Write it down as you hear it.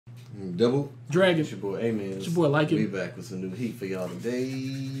Double Dragon. It's your boy AMENZ. It's your boy Like It. We back with some new heat for y'all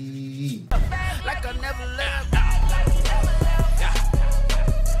today. Like I never left.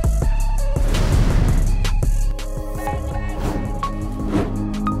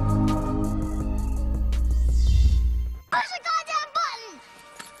 Push the goddamn button!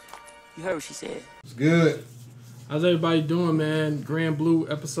 You heard what she said. It's good. How's everybody doing, man? Grand Blue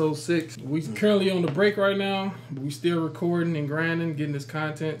episode 6. We currently on the break right now, but we still recording and grinding, getting this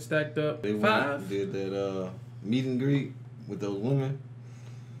content stacked up. They did that meet and greet with those women.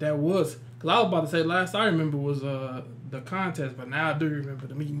 That was, cause I was about to say last I remember was the contest, but now I do remember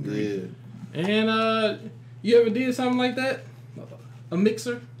the meet and greet. Yeah. And you ever did something like that? A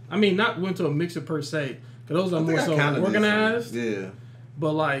mixer? I mean, not went to a mixer per se, cause those are more so organized. Yeah.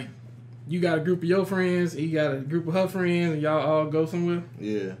 But like, you got a group of your friends, you got a group of her friends, and y'all all go somewhere.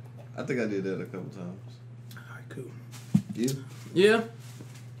 Yeah. I think I did that a couple times. Alright, cool. You? Yeah,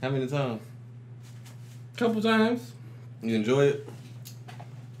 How many times? couple times. You enjoy it?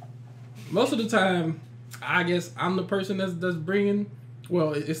 Most of the time, I guess I'm the person that's bringing.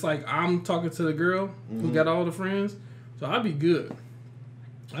 Well, it's like I'm talking to the girl who got all the friends, so I'd be good.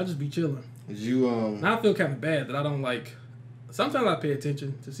 I just be chilling. Did you Now I feel kind of bad that I don't like. Sometimes I pay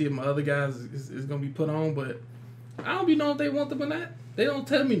attention to see if my other guys is gonna be put on, but I don't be knowing if they want them or not. They don't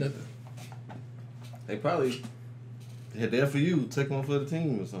tell me nothing. They probably hit there for you. Take one for the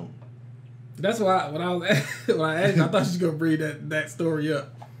team or something. That's why when I asked you, I thought you was gonna bring that story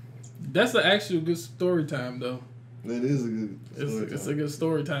up. That's an actual good story time though. That is a good story. It's a good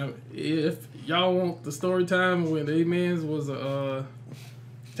story time. If y'all want the story time when AMENZ was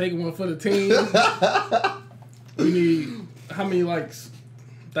taking one for the team, we need how many likes?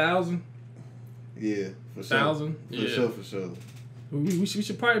 1,000? Yeah, for sure. 1,000? Yeah. For sure. We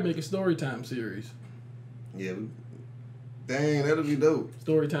should probably make a story time series. Yeah. Dang, that'll be dope.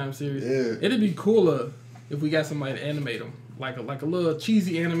 Story time series. Yeah. It'd be cooler if we got somebody to animate them, like a little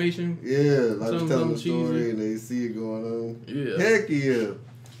cheesy animation. Yeah, like Something telling the cheesy. story and they see it going on. Yeah. Heck yeah.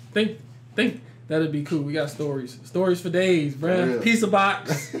 Think that'd be cool. We got stories for days, bruh. Yeah. Pizza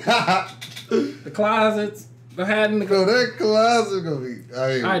box, the closets. The hat in the Bro, that closet gonna be.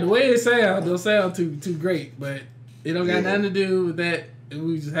 Alright, the way it sound, don't sound too great, but it don't got nothing to do with that.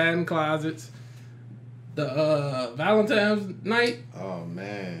 We just had in closets. The Valentine's night. Oh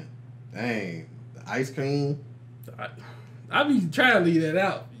man, dang, the ice cream. I be trying to leave that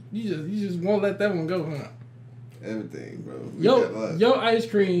out. You just won't let that one go, huh? Everything, bro. Your ice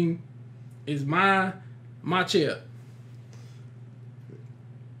cream is my chair.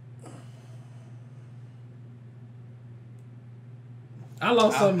 I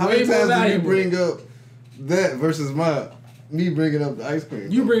lost something How way many more times do you valuable. bring up that versus me bringing up the ice cream?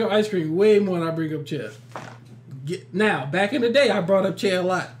 You bring up ice cream way more than I bring up chair. Now, back in the day, I brought up chair a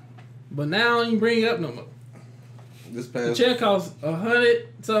lot, but now I don't even bring it up no more. The chair costs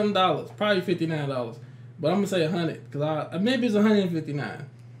 $100-something, probably $59, but I'm gonna say $100 because maybe it's $159.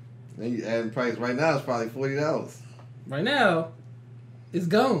 Then you adding price right now. It's probably $40. Right now, it's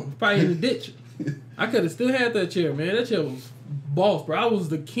gone. It's probably in the ditch. I could have still had that chair, man. That chair was boss, bro. I was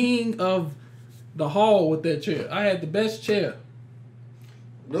the king of the hall with that chair. I had the best chair.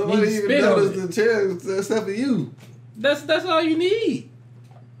 Nobody even noticed the chair except for you. That's all you need.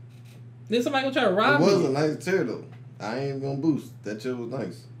 Then somebody gonna try to rob me. It was a nice chair though. I ain't gonna boost. That chair was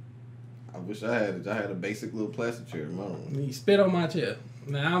nice. I wish I had it. I had a basic little plastic chair in my room. You spit on my chair.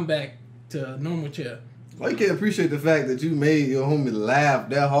 Now I'm back to a normal chair. Well, you can't appreciate the fact that you made your homie laugh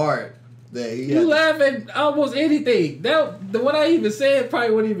that hard. That he You laugh at almost anything. What I even said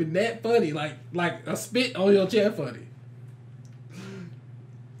probably wasn't even that funny. Like a spit on your chair funny.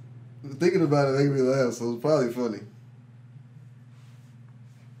 Thinking about it made me laugh, so it's probably funny.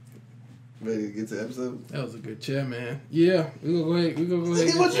 Ready to get to the episode? That was a good chair, man. Yeah, we gonna go ahead. Look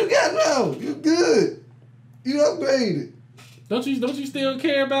at what you got now. You good. You upgraded. Don't you still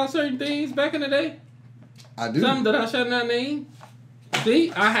care about certain things back in the day? I do. Something that I should not name.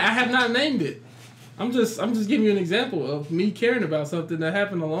 See, I have not named it. I'm just giving you an example of me caring about something that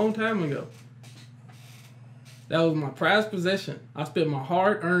happened a long time ago. That was my prized possession. I spent my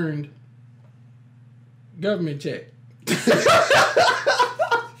hard-earned government check.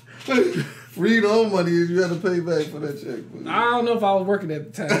 Free loan money you had to pay back for that check. I don't know if I was working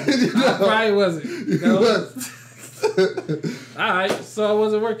at the time. I probably wasn't. You was. Alright, so I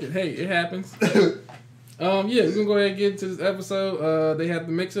wasn't working. Hey, it happens. Yeah, we're gonna go ahead and get into this episode. They have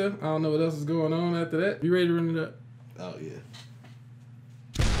the mixer. I don't know what else is going on after that. You ready to run it up? Oh yeah.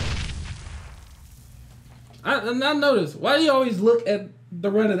 I noticed. Why do you always look at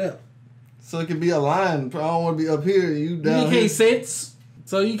the run it up? So it can be a line. I don't want to be up here and you down You here. can't sense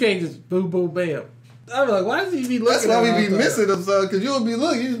So you can't just boom, boom, bam. I'm like, why does he be looking? That's why we be missing them, son. Cause you'll be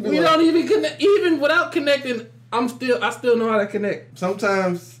looking. You just be we don't even connect. Even without connecting, I still know how to connect.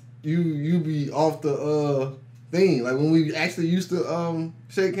 Sometimes you be off the thing. Like when we actually used to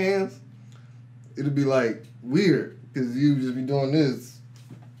shake hands, it'd be like weird because you just be doing this.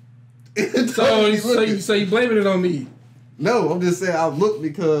 So you blaming it on me? No, I'm just saying I look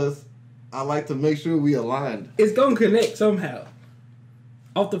because I like to make sure we aligned. It's gonna connect somehow.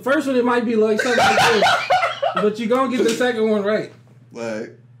 Off the first one, it might be like something like this, but you gonna get the second one right.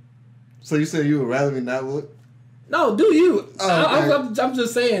 Like, so you said you would rather me not look? No, do you? Oh, okay. I'm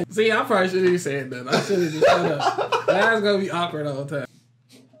just saying. See, I probably shouldn't even say nothing. I should have just shut up. That's gonna be awkward all the time.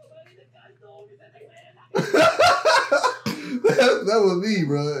 that was me,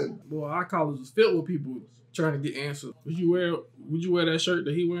 bro. Boy, our college was filled with people trying to get answers. Would you wear that shirt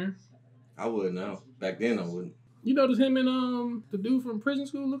that he wearing? I wouldn't now. Back then I wouldn't. You notice him and the dude from prison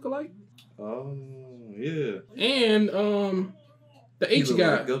school look alike? Oh, yeah. And the H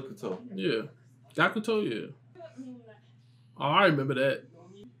guy. Like Gakuto. Yeah. Gakuto, yeah. Oh, I remember that.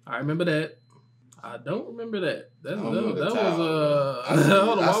 I don't remember that. That was hold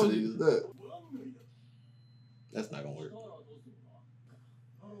on, why was you? That. That's not gonna work.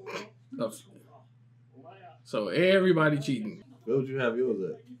 So everybody cheating. Where would you have yours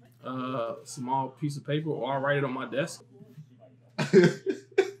at? Small piece of paper, or I'll write it on my desk. What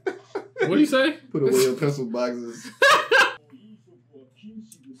do you say? Put away your pencil boxes.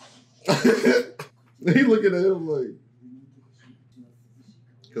 He looking at him like,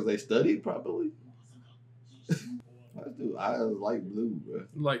 because they studied properly. I do eyes light blue, bro.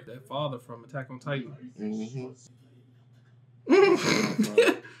 Like that father from Attack on Titan. Mm-hmm.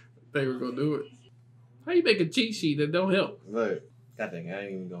 They were gonna do it. How you make a cheat sheet that don't help? Right. God dang, I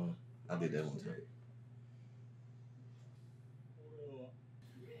ain't even going. I did that one time.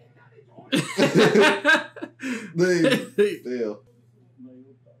 Damn.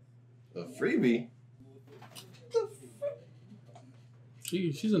 A freebie?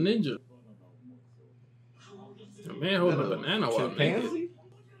 She's a ninja. A man holding a banana while naked.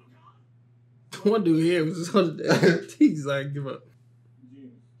 One dude here was just on the he's like, give up.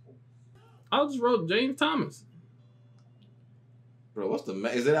 I just wrote James Thomas. Bro, what's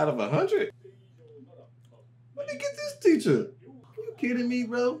is it out of 100? Where did you get this teacher? You kidding me,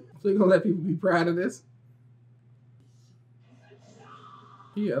 bro? So you gonna let people be proud of this?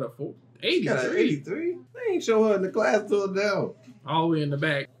 He had a 83. Got an 83? They ain't show her in the class till down. All the way in the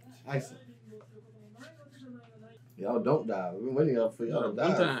back. Nice. Y'all don't die. We've been waiting for y'all to die.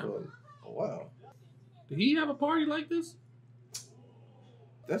 One time. Oh, wow. Did he have a party like this?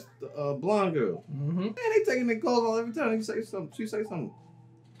 That's the blonde girl. Mm-hmm. Man, they taking their clothes off every time you say something. She say something.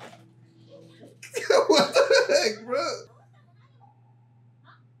 What the heck, bro?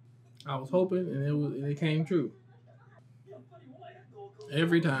 I was hoping, and it came true.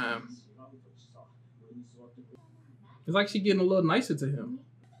 Every time. It's like she getting a little nicer to him.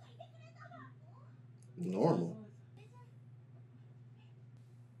 Normal.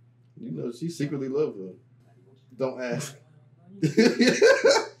 You know, she secretly loves him. Don't ask.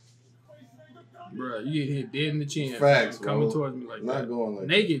 Bro, you get hit dead in the chin. Facts, coming bro. towards me like Not that. going like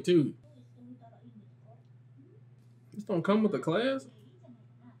naked too. This don't come with a class.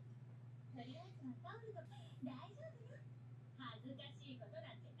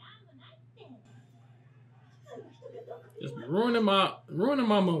 Just be ruining my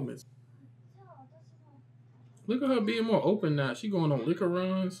moments. Look at her being more open now. She going on liquor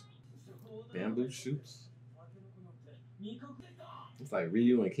runs. Bamboo shoots. It's like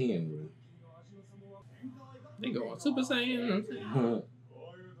Ryu and Ken, bro. They go on Super Saiyan.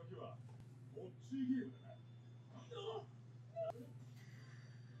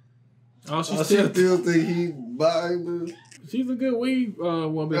 Oh, she still think he buying, bro. She's a good weed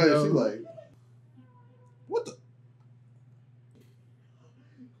woman. Right, she like, what the?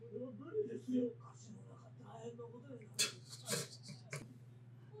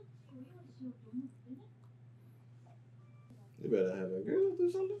 You better have a girl or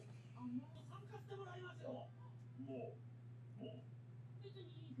something.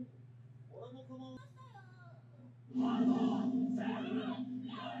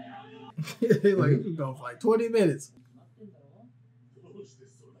 Like, you go for like 20 minutes.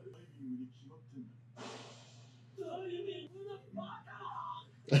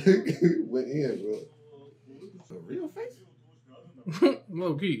 Went in, bro. A real face?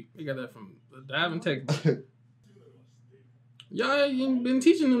 Low key. They got that from the diving textbook. Y'all ain't been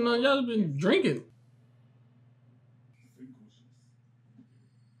teaching them none. Y'all been drinking.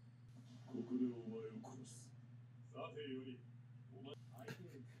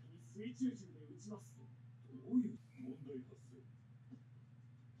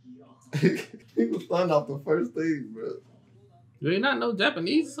 He was starting off the first thing, bro. Do they not know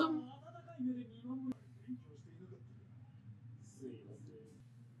Japanese or something?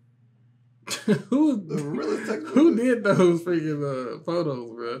 Who did those freaking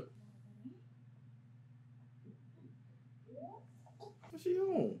photos, bro? What's she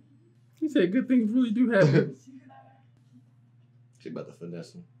on? He said good things really do happen. She about to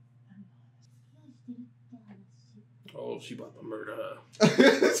finesse him. Oh, she about to murder her.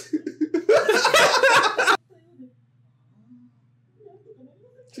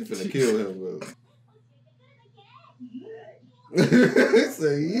 She finna kill him, bro.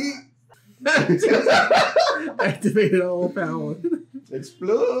 Say yeet. Activated all power.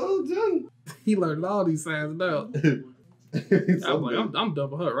 Explosion. He learned all these signs now. I'm like, I'm done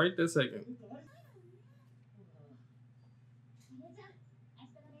with her right this second.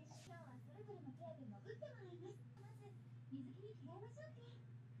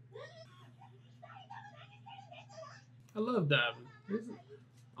 I love diving.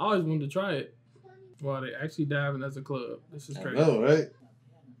 I always wanted to try it. Wow, they actually diving as a club. This is crazy. I know, right?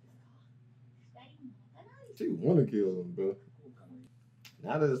 She wanna kill him, bro.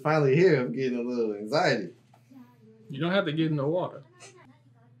 Now that it's finally here, I'm getting a little anxiety. You don't have to get in the water.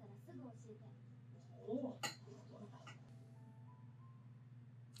 At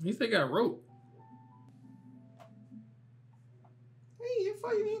least they got rope. Hey, you're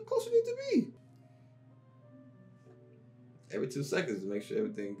fighting how close you need to be. Every 2 seconds to make sure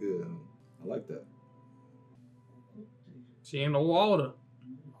everything good. I like that. She in the water.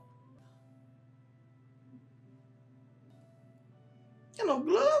 Got no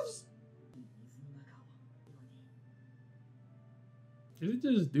gloves? Did it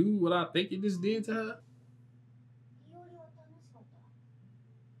just do what I think it just did to her?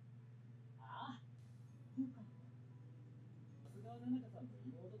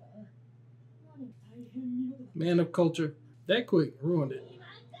 Man of culture. That quick ruined it.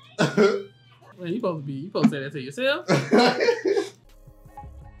 Man, you supposed to say that to yourself.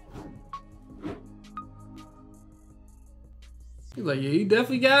 He's like, yeah, you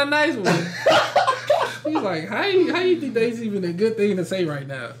definitely got a nice one. He's like, how you think that's even a good thing to say right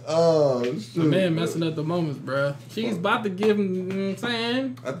now? Oh, shit. The man messing up the moments, bro. She's about to give him, you know what I'm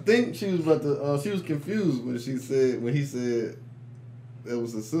saying? I think she was about to, she was confused when he said it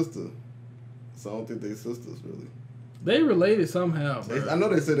was his sister. So I don't think they sisters, really. They related somehow, bro. I know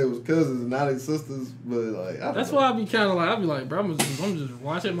they said they was cousins and now they sisters, but like, that's why I be kind of like, I be like, bro, I'm just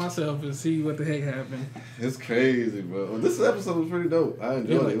watching myself and see what the heck happened. It's crazy, bro. Well, this episode was pretty dope. I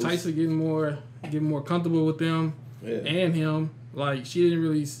enjoyed it. Tyson getting more comfortable with them and him. Like she didn't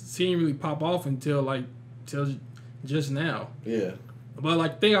really pop off until just now. Yeah. But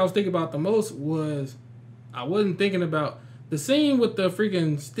like the thing I was thinking about the most was I wasn't thinking about the scene with the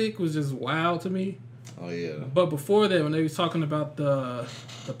freaking stick was just wild to me. Oh yeah. But before that, when they was talking about the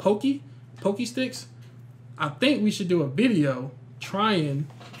pokey sticks, I think we should do a video trying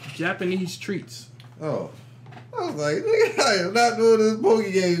Japanese treats. Oh. I was like, nigga, I am not doing this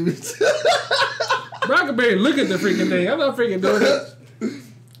pokey game. Bro, I can barely look at the freaking thing. I'm not freaking doing it.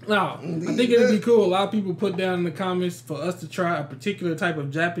 No, I think it'd be cool. A lot of people put down in the comments for us to try a particular type of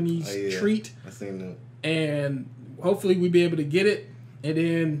Japanese treat. I seen that. And hopefully we be able to get it. And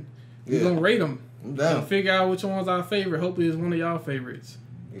then we're going to rate them. I'm down. And figure out which one's our favorite. Hopefully it's one of y'all favorites.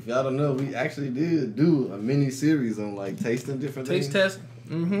 If y'all don't know, we actually did do a mini series on like tasting different things. Taste test.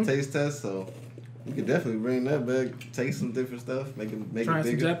 Mm-hmm. Taste test. So we could definitely bring that back. Taste some different stuff. Make it bigger. Trying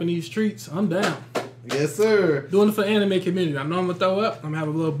some Japanese treats. I'm down. Yes, sir. Doing it for anime community. I know I'm gonna throw up. I'm gonna have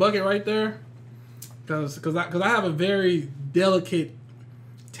a little bucket right there, cause I have a very delicate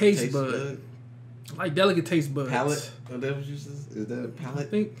taste bud. I like delicate taste buds. Palate. Is that what you said? Is that a palate? I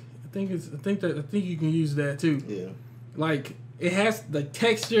think you can use that too. Yeah. Like it has the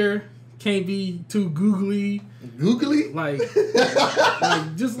texture. Can't be too googly. Googly? Like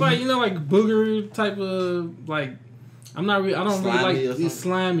just like like booger type of like. I don't really like it's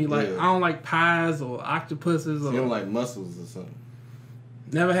slimy. Like I don't like pies or octopuses. Or, you don't like mussels or something.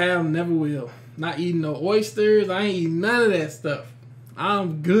 Never have, never will. Not eating no oysters. I ain't eating none of that stuff.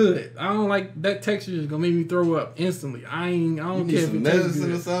 I'm good. I don't like that texture. Is gonna make me throw up instantly. I don't care if it tastes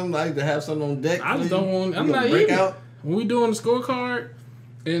good. Or something. I like to have something on deck. I just don't want. I'm not eating. When we doing the scorecard,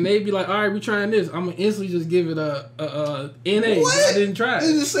 and they be like, "All right, we trying this." I'm gonna instantly just give it a NA. What? I didn't try it.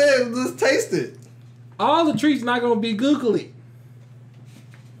 You just said just taste it. All the treats not gonna be googly.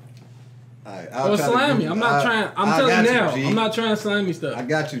 Alright, or slimy. I'm not trying. I'm telling you now. I'm not trying slimy stuff. I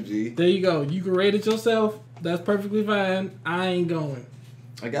got you, G. There you go. You can rate it yourself. That's perfectly fine. I ain't going.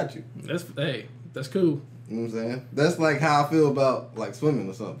 I got you. That's cool. You know what I'm saying? That's like how I feel about like swimming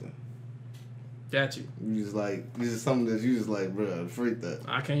or something. Got you. You just something that you just like, bro, freak that.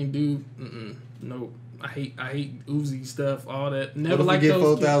 I can't do. Nope. I hate Uzi stuff. All that. Never like those.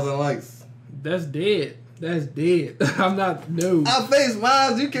 4,000 likes. That's dead. That's dead. I'm not. No. I face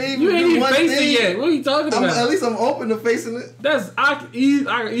mine. You can't even. You ain't do even one faced thing. it yet. What are you talking about? At least I'm open to facing it. I can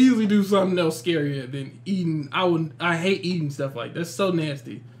easily do something else scarier than eating. I hate eating stuff like that. That's so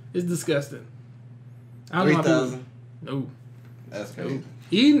nasty. It's disgusting. 3,000. No. That's crazy. No.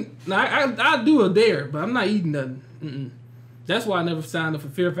 Eating. I do a dare, but I'm not eating nothing. That's why I never signed up for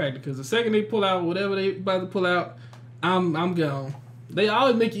Fear Factor, because the second they pull out whatever they about to pull out, I'm gone. They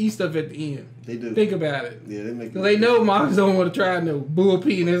always make you eat stuff at the end. They do. Think about it. Yeah, they make. Because they know moms don't want to try no bull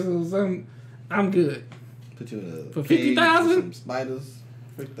penis or something. I'm good. Put you in a For cage with 50,000? some spiders.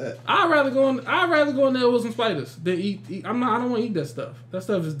 Freak that. I'd rather go in there with some spiders than eat. I don't want to eat that stuff. That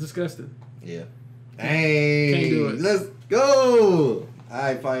stuff is disgusting. Yeah. Hey, Can't do it. Let's go. All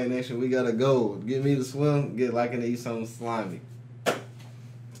right, Fire Nation, we gotta go. Get me to swim. Get like to eat something slimy.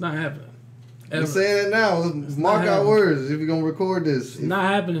 It's not happening. I'm saying it now. Let's mark our words if we're gonna record this. It's not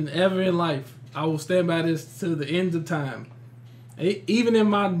happening ever in life. I will stand by this to the end of time. Even in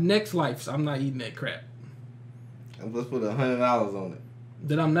my next life, I'm not eating that crap. Let's put $100 on it.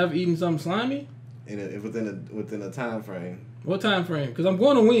 That I'm never eating something slimy? Within a time frame. What time frame? Because I'm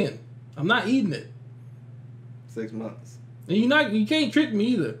going to win. I'm not eating it. 6 months. And you can't trick me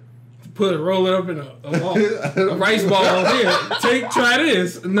either. Roll it up in a rice ball. Here, try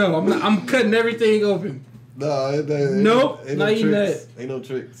this. No, I'm not. I'm cutting everything open. No, nope, ain't not no eating tricks. that. Ain't no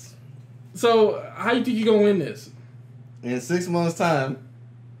tricks. So how you think you gonna win this? In 6 months' time,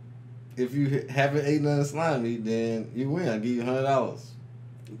 if you haven't ate nothing slimy, then you win. I give you $100.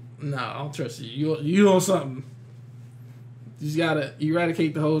 Nah, I don't trust you. You know something. You just gotta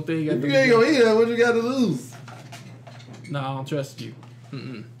eradicate the whole thing. If you ain't gonna eat that, what you got to lose? Nah, I don't trust you.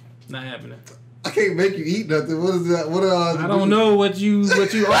 Not happening. I can't make you eat nothing. What is that? What I don't know what you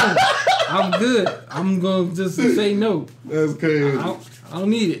own. I'm good. I'm gonna just say no. That's crazy. I don't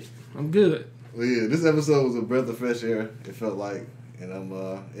need it. I'm good. Well, yeah, this episode was a breath of fresh air. It felt like, and I'm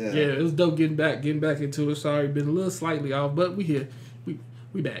yeah. Yeah, it was dope getting back into it. Sorry, been a little slightly off, but we here.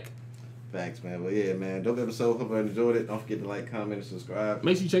 We back. Facts, man. But yeah, man, dope episode. Hope you enjoyed it. Don't forget to like, comment, and subscribe.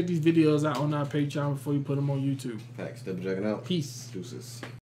 Make sure you check these videos out on our Patreon before you put them on YouTube. Facts. Double checking out. Peace. Deuces.